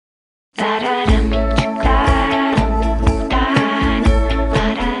Hi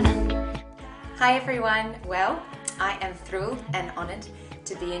everyone, well, I am thrilled and honoured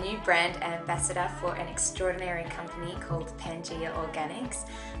to be a new brand ambassador for an extraordinary company called Pangea Organics,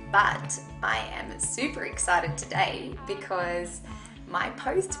 but I am super excited today because my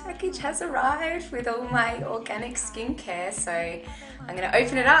post package has arrived with all my organic skincare, so I'm going to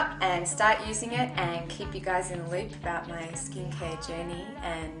open it up and start using it and keep you guys in the loop about my skincare journey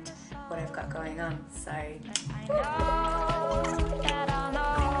and what I've got going on. So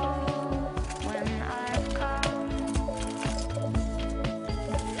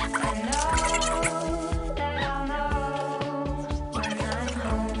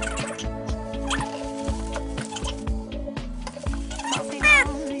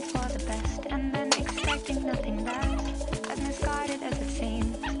nothing less, as misguided as it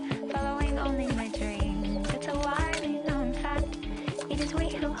seems, following only my dreams. It's a widely known fact, it is we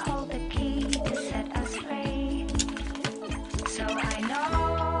who hold the key to set us free. So I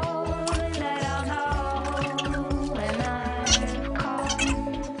know that I'll know when I've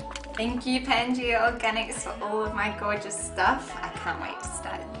come. Thank you Pangea Organics for all of my gorgeous stuff. I can't wait to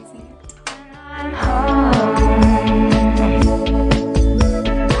start using it. I'm home.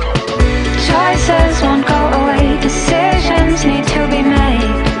 Choices.